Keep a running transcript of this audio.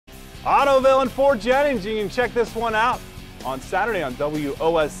Ottoville and Fort Jennings. You can check this one out on Saturday on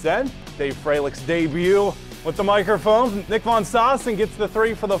WOSN. Dave Freilic's debut with the microphone. Nick Von Sossen gets the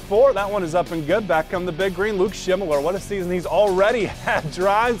 3 for the 4. That one is up and good. Back come the big green. Luke Schimmeler. What a season he's already had.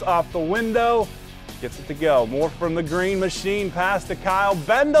 Drives off the window. Gets it to go. More from the green machine. Pass to Kyle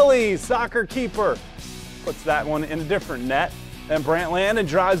Bendeley, soccer keeper. Puts that one in a different net. Then Brant Landon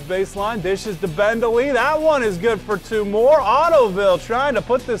drives baseline, dishes to Bendeley. That one is good for 2 more. Ottoville trying to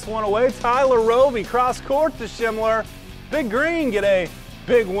put this one away. Tyler Roby cross court to Schimmeler. Big Green get a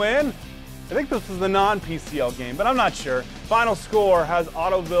big win. I think this was the non-PCL game, but I'm not sure. Final score has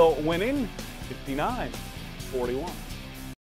Ottoville winning 59-41.